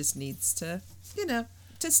 and it just needs to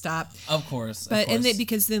to stop. Of course, But of course.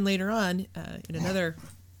 because then later on, in another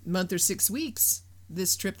month or 6 weeks,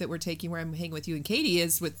 this trip that we're taking, where I'm hanging with you and Katie,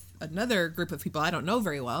 is with another group of people I don't know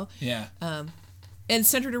very well. Yeah. And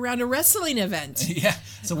centered around a wrestling event. Yeah.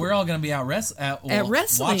 So we're all going to be out At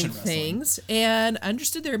wrestling watching things, and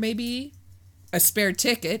understood there may be a spare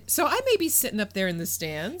ticket, so I may be sitting up there in the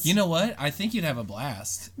stands. You know what? I think you'd have a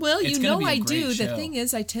blast. Well, It's gonna be a I great do. show. The thing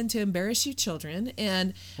is, I tend to embarrass you children,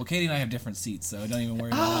 and Well, Katie and I have different seats, so don't even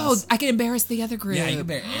worry about us. I can embarrass the other group. Yeah, you can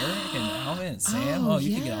bear Eric and Alvin and Sam. Oh,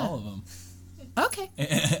 You can get yeah. all of them. Okay,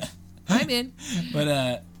 I'm in.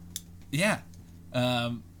 But yeah,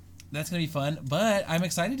 that's gonna be fun. But I'm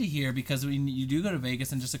excited to hear, because when you do go to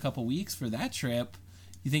Vegas in just a couple weeks for that trip,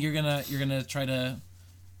 you think you're gonna try to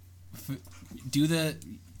do the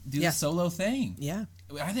solo thing. Yeah,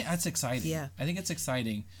 I think that's exciting. Yeah. I think it's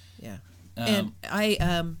exciting. yeah. And I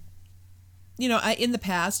in the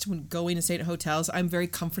past, when going and staying at hotels, I'm very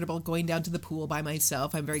comfortable going down to the pool by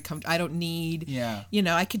myself. I'm very comfortable. I don't need, Yeah.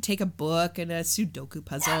 I could take a book and a Sudoku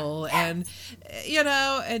puzzle, and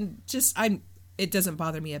and just it doesn't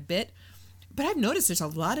bother me a bit. But I've noticed there's a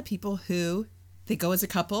lot of people who they go as a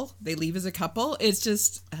couple, they leave as a couple. It's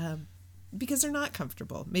just because they're not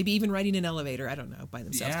comfortable. Maybe even riding an elevator, I don't know, by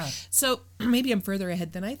themselves. Yeah. So maybe I'm further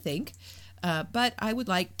ahead than I think. But I would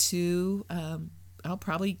like to, I'll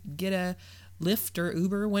probably get a Lyft or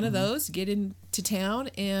Uber, one of those, get into town,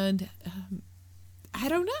 and I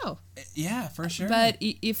don't know. Yeah, for sure. But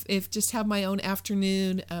if just have my own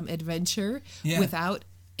afternoon adventure Yeah. without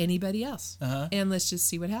anybody else. Uh-huh. And let's just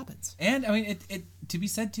see what happens. And I mean, it to be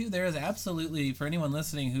said too, there is absolutely, for anyone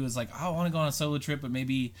listening who is like, oh, I want to go on a solo trip, but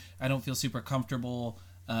maybe I don't feel super comfortable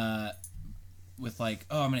with like,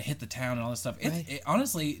 oh, I'm gonna hit the town and all this stuff. Right. It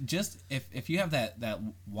honestly, just if you have that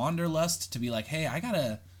wanderlust to be like, hey, I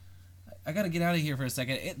gotta get out of here for a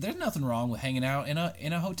second. There's nothing wrong with hanging out in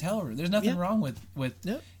a hotel room. There's nothing Yeah. wrong with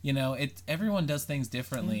Nope. everyone does things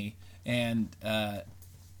differently, and Well,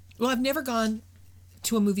 I've never gone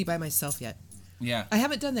to a movie by myself yet. yeah, I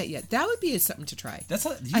haven't done that yet. That would be something to try. that's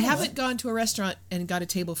how, I haven't gone to a restaurant and got a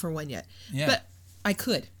table for one yet. Yeah. But I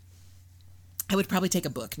could. I would probably take a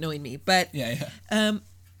book, knowing me. But Yeah.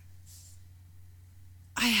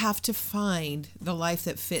 I have to find the life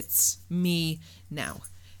that fits me now.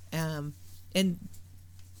 And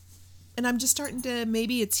I'm just starting to,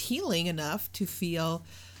 maybe it's healing enough to feel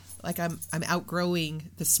like I'm outgrowing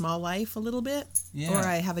the small life a little bit. Yeah. Or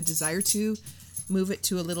I have a desire to move it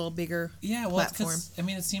to a little bigger Yeah, well, platform. because I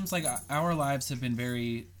mean, it seems like our lives have been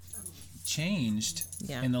very changed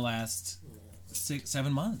Yeah. in the last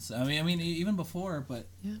 6-7 months. I mean, even before, but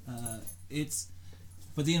Yeah.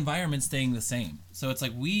 but the environment's staying the same. So it's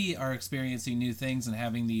like we are experiencing new things and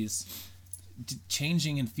having these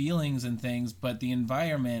changing in feelings and things, but the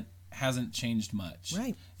environment hasn't changed much.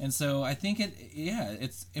 Right. And so I think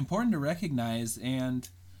it's important to recognize, and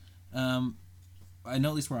I know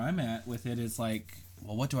at least where I'm at with it is like,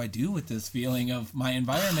 well, what do I do with this feeling of my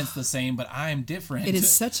environment's the same, but I'm different? It is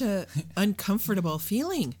such a uncomfortable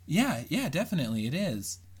feeling. Yeah, definitely it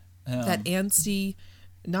is. That antsy,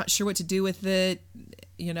 not sure what to do with it,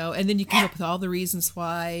 and then you come up with all the reasons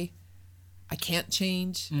why I can't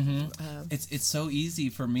change. It's so easy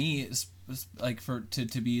for me, like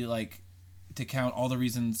to be like, to count all the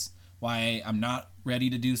reasons why I'm not ready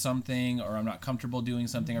to do something, or I'm not comfortable doing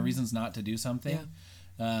something, or reasons not to do something.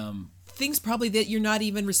 Things probably that you're not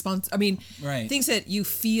even responsible. I mean, Right. things that you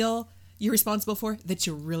feel you're responsible for that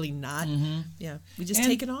you're really not. Yeah, we just And-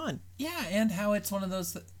 take it on. Yeah, and how it's one of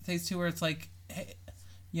those things too, where it's like, hey,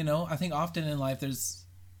 I think often in life there's,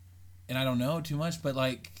 and I don't know too much, but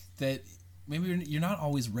like that maybe you're not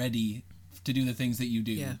always ready to do the things that you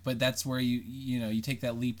do. Yeah. But that's where you take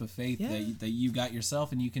that leap of faith Yeah. that you've got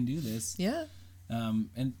yourself and you can do this. Yeah,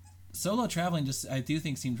 And solo traveling just, I do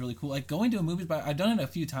think, seems really cool. Like going to a movie, I've done it a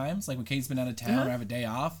few times, like when Kate's been out of town or I have a day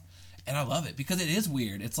off, and I love it because it is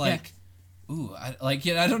weird. It's like, ooh, I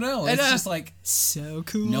don't know. It's just like, so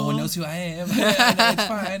cool. no one knows who I am. It's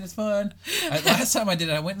fine. It's fun. Last time I did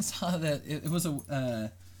it, I went and saw that it was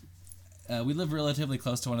we live relatively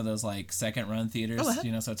close to one of those like second run theaters,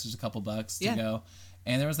 so it's just a couple bucks to go.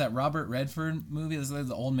 And there was that Robert Redford movie. This is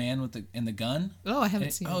the old man with the gun. Oh, I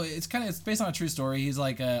haven't seen it. Oh, it's based on a true story. He's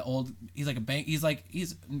like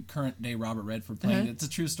he's current day Robert Redford playing. It's a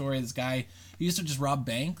true story. This guy, he used to just rob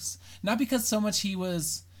banks, not because so much he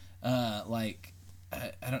was like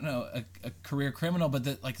I don't know, a career criminal, but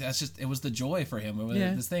that's just, it was the joy for him. It was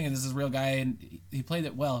Yeah. this thing, and this is a real guy, and he played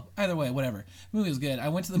it well. Either way, whatever. The movie was good. I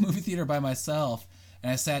went to the movie theater by myself,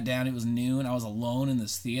 and I sat down. It was noon. I was alone in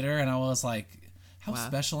this theater, and I was like, how Wow.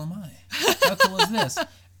 special am I? How cool is this?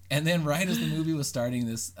 And then right as the movie was starting,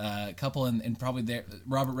 this couple in probably their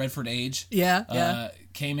Robert Redford age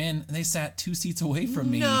came in, and they sat 2 seats away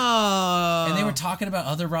from me. No. And they were talking about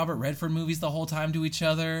other Robert Redford movies the whole time to each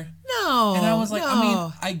other. No. And I was like, no. I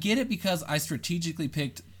mean, I get it because I strategically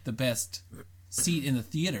picked the best seat in the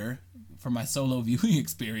theater for my solo viewing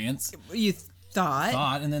experience. You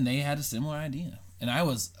thought. And then they had a similar idea. And I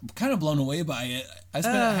was kind of blown away by it. I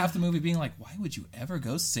spent half the movie being like, why would you ever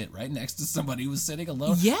go sit right next to somebody who's sitting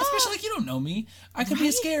alone? Yeah. Especially like, you don't know me. I could be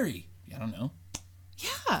Right? scary. I don't know.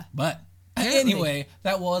 Yeah. But Apparently. anyway,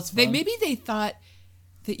 that was fun. Maybe they thought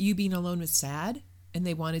that you being alone was sad, and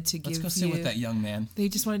they wanted to Let's give go sit you. with that young man. They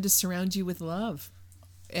just wanted to surround you with love,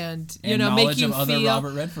 and And make knowledge you of other feel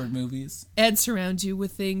Robert Redford movies. and surround you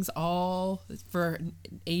with things all for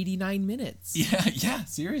 89 minutes. Yeah,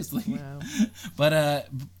 seriously. Wow. But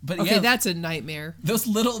Okay, yeah, that's a nightmare. those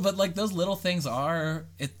little things are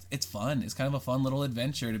it's fun. It's kind of a fun little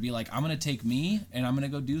adventure to be like, I'm gonna take me and I'm gonna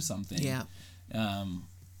go do something. Yeah, Um.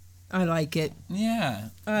 I like it. Yeah.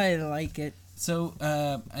 I like it. So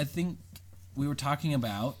I think we were talking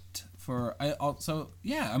about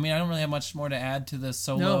I mean, I don't really have much more to add to the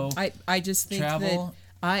solo. No, I just think travel.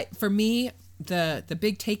 that for me the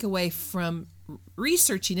big takeaway from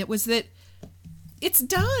researching it was that it's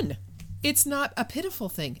done. It's not a pitiful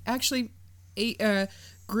thing. Actually,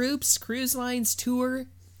 groups, cruise lines,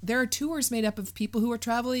 there are tours made up of people who are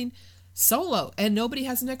traveling solo, and nobody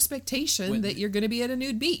has an expectation that you're going to be at a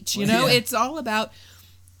nude beach. You know, Yeah. it's all about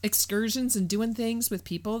excursions and doing things with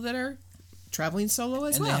people that are traveling solo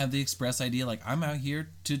as And well. they have the express idea, like, I'm out here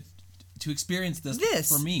to experience this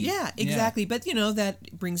for me. Yeah, exactly. But,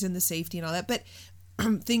 that brings in the safety and all that. But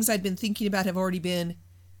things I've been thinking about have already been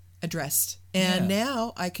addressed. And Yeah.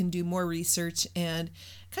 now I can do more research and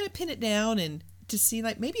kind of pin it down and to see,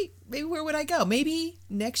 like, maybe where would I go? Maybe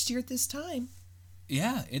next year at this time.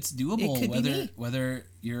 Yeah, it's doable. It could be me. Whether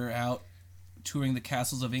you're out touring the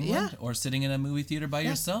castles of England Yeah. or sitting in a movie theater by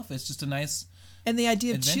yourself, it's just a nice. And the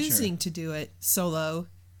idea of Adventure. choosing to do it solo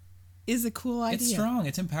is a cool idea. It's strong.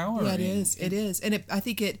 It's empowering. Yeah, it is. It is. And I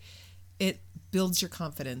think it builds your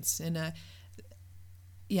confidence. And I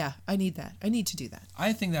need that. I need to do that.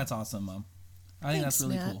 I think that's awesome, Mom. I think Thanks, that's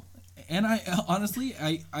really Matt. cool. And I honestly,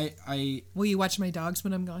 I Will you watch my dogs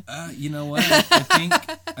when I'm gone? you know what? I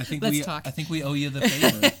think Let's talk. I think we owe you the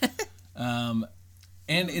favor.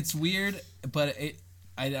 And it's weird, but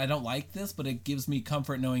I don't like this, but it gives me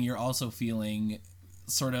comfort knowing you're also feeling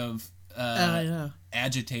sort of I know.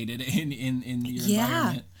 agitated in your Yeah.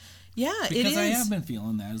 environment. Yeah, it Because is. I have been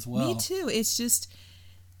feeling that as well. Me too. It's just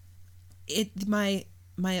my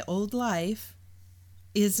old life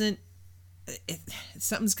isn't.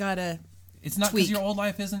 Something's got to. It's not tweak. because your old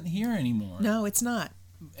life isn't here anymore. No, it's not.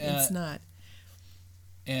 It's not.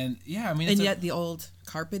 And yeah, I mean, And it's yet the old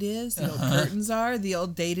carpet is, the old curtains are, the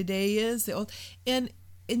old day to day is, the old and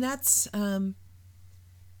that's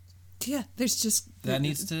there's just That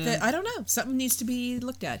needs to- I don't know. Something needs to be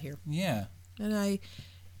looked at here, yeah. and I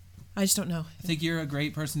just don't know. I think you're a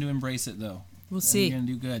great person to embrace it, though. We'll And see. You're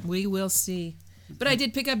gonna do good. We will see. But I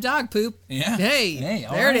did pick up dog poop. Yeah. Hey,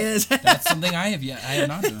 all there it right. is. That's something I have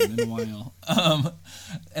not done in a while.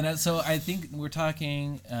 So I think we're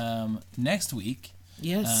talking next week.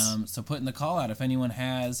 Yes. So putting the call out, if anyone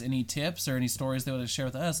has any tips or any stories they want to share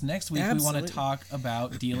with us, next week we want Absolutely. to talk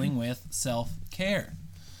about dealing with self-care.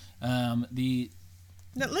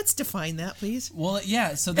 Now, let's define that, please. Well,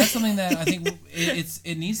 yeah. So that's something that I think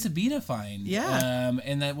it needs to be defined. Yeah.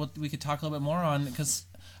 And that we could talk a little bit more on, because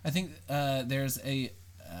I think there's a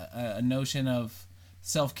notion of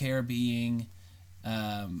self-care being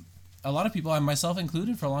a lot of people, and myself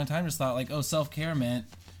included, for a long time just thought like, oh, self-care meant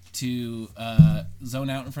to zone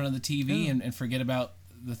out in front of the TV and forget about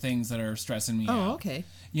the things that are stressing me out. Oh, okay.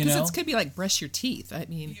 You Because know? it could be like brush your teeth. I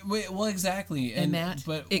mean, Well, exactly. and Matt,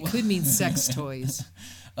 but it could mean sex toys.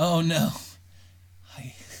 Oh no.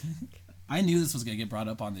 I knew this was going to get brought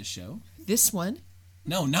up on this show. This one,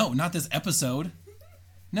 No, not this episode.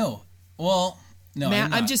 No. Well, no. Matt,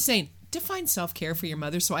 I'm I'm not. just saying, define self-care for your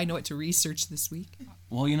mother so I know what to research this week.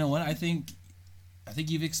 Well, you know what? I think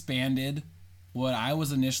you've expanded what I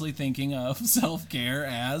was initially thinking of self-care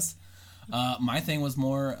as. My thing was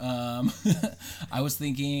more, I was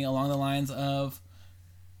thinking along the lines of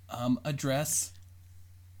address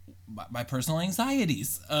my personal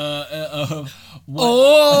anxieties. Of what,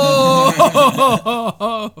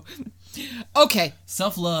 Oh! Okay.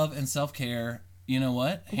 Self-love and self-care, you know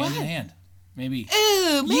what? Hand in hand. Maybe.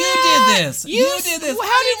 Ew, man. You did this. You did this.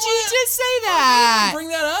 How did you just say that? Bring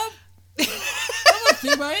that up? I don't want to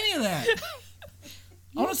think about any of that.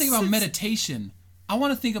 I want to think about meditation. I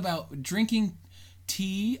want to think about drinking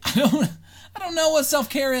tea. I don't know what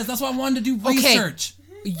self-care is. That's why I wanted to do research.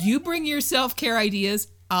 You bring your self-care ideas.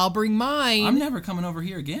 I'll bring mine. I'm never coming over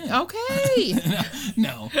here again. Okay.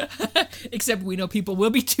 No. Except we know people will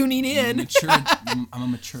be tuning in. I'm a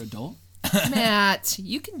mature adult. Matt,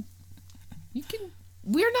 you can.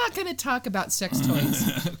 We're not going to talk about sex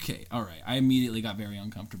toys. Okay, all right. I immediately got very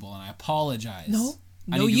uncomfortable, and I apologize. No,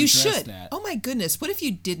 you should. That. Oh my goodness, what if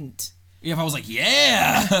you didn't? Yeah, if I was like,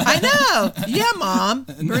 yeah. I know. Yeah, Mom,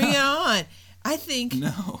 bring it on.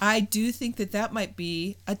 I do think that might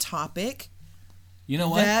be a topic. You know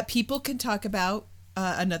what? That people can talk about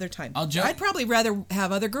another time. I'd probably rather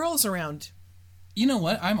have other girls around. You know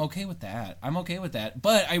what? I'm okay with that.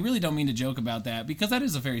 But I really don't mean to joke about that because that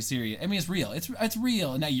is a very serious. I mean, it's real. It's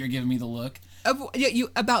real. Now you're giving me the look.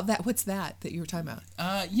 About that? What's that you were talking about?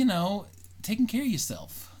 Taking care of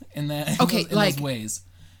yourself in that. Okay, in those ways,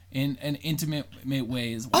 in intimate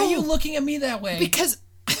ways. Why are you looking at me that way? Because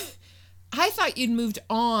I thought you'd moved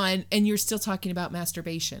on, and you're still talking about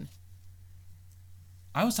masturbation.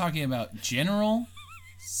 I was talking about general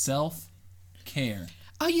self-care.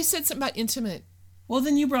 Oh, you said something about intimate. Well,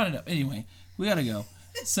 then you brought it up. Anyway, we gotta go.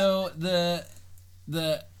 So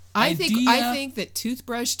I think that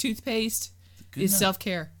toothpaste is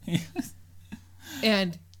self-care.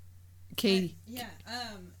 And Katie.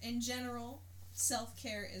 In general,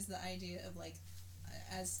 self-care is the idea of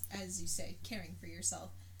as you say, caring for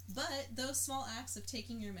yourself. But those small acts of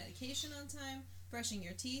taking your medication on time, brushing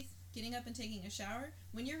your teeth, getting up and taking a shower,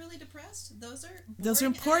 when you're really depressed, those are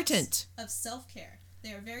important. Acts of self-care.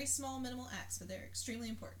 They are very small, minimal acts, but they're extremely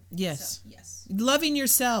important. Yes. So, yes. Loving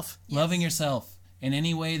yourself. Yes. Loving yourself in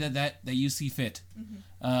any way that you see fit.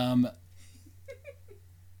 Mm-hmm.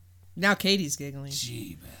 Now Katie's giggling.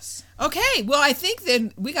 Jeebus. Okay, well, I think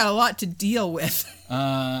then we got a lot to deal with.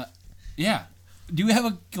 Yeah. Do you have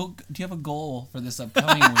a goal for this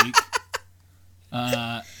upcoming week?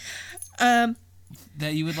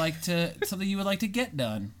 That you would like to something you would like to get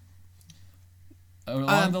done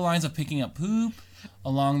along the lines of picking up poop,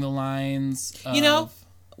 along the lines of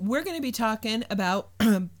we're going to be talking about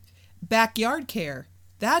backyard care.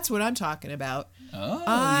 That's what I'm talking about. Oh,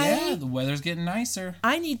 yeah, the weather's getting nicer.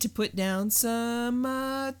 I need to put down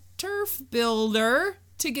some turf builder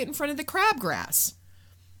to get in front of the crabgrass.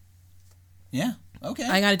 Yeah. Okay.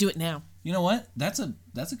 I got to do it now. You know what? That's a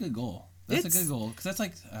good goal. That's a good goal because that's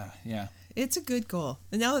like yeah. It's a good goal.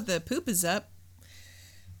 And now that the poop is up,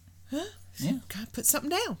 yeah, gotta put something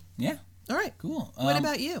down. Yeah. All right. Cool. What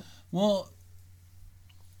about you? Well,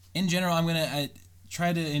 in general, I'm gonna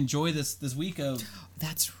try to enjoy this week of.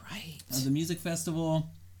 That's right. Of the music festival.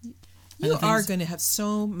 You are going to have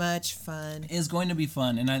so much fun. It's going to be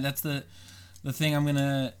fun, and that's the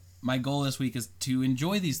thing. My goal this week is to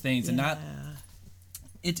enjoy these things and not.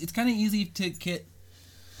 It's kind of easy to get.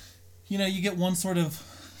 You get one sort of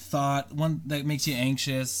thought, one that makes you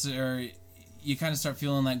anxious, or you kind of start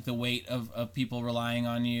feeling like the weight of people relying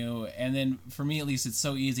on you. And then for me, at least, it's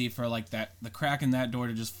so easy for the crack in that door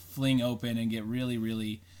to just fling open and get really,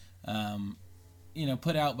 really,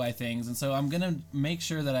 put out by things. And so I'm going to make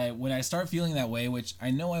sure that when I start feeling that way, which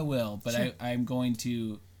I know I will, but sure. I'm going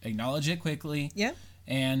to acknowledge it quickly. Yeah.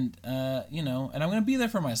 And, and I'm going to be there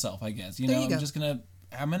for myself, I guess. I'm going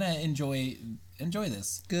to enjoy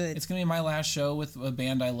this. Good. It's going to be my last show with a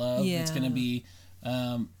band I love. Yeah. It's going to be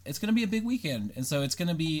a big weekend, and so it's going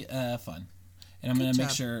to be fun. And I'm going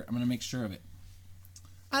to make sure of it.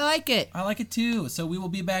 I like it. I like it too. So we will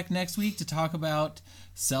be back next week to talk about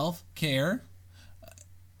self-care,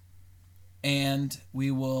 and we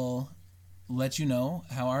will let you know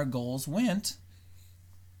how our goals went.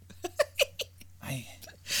 I'm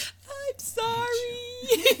sorry.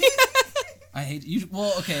 I hate you.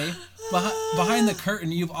 Well, okay. Behind the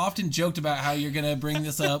curtain, you've often joked about how you're going to bring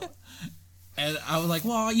this up. And I was like,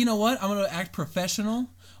 well, you know what? I'm going to act professional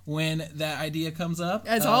when that idea comes up.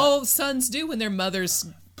 As all sons do when their mothers...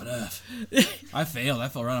 I failed. I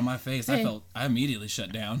fell right on my face. Hey. I immediately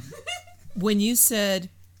shut down. When you said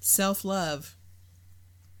self-love,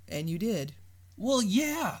 and you did. Well,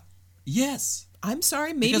 yeah. Yes. I'm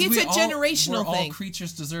sorry. Maybe it's a generational thing. We're all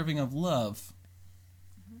creatures deserving of love.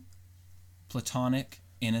 Platonic,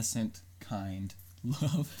 innocent, kind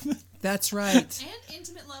love. That's right. And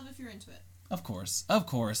intimate love if you're into it. Of course.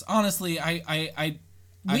 Honestly,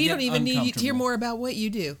 we don't even need to hear more about what you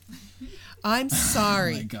do. I'm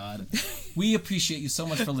sorry. Oh my God. We appreciate you so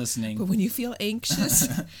much for listening. But when you feel anxious,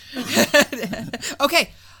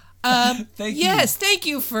 okay. Thank you. Yes, thank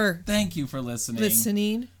you for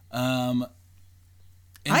listening.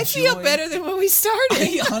 I feel better than when we started.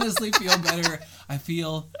 I honestly feel better. I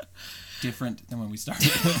feel different than when we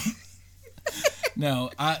started. No,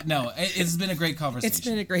 it's been a great conversation. It's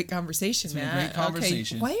been a great conversation, Matt. Great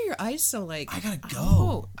conversation. Okay. Why are your eyes so like... I gotta go.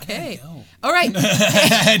 Oh, okay. I gotta go. All right.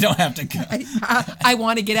 I don't have to go. I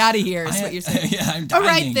want to get out of here, is what you're saying. Yeah, I'm dying. All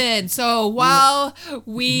right, then. So while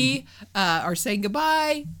we are saying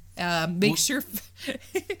goodbye, make sure...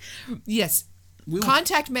 Yes.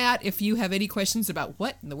 Contact Matt if you have any questions about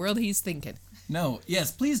what in the world he's thinking. No,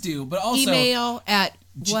 yes, please do. But also... Email at...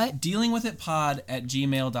 What?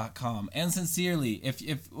 dealingwithitpod@gmail.com. And sincerely, if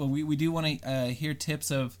we do want to hear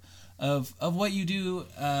tips of what you do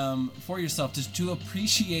for yourself, just to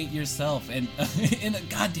appreciate yourself and in a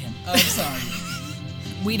goddamn. I'm sorry.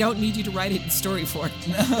 We don't need you to write it in story form.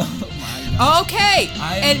 No, my God. Okay.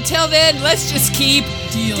 Until then, let's just keep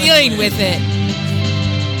dealing with it.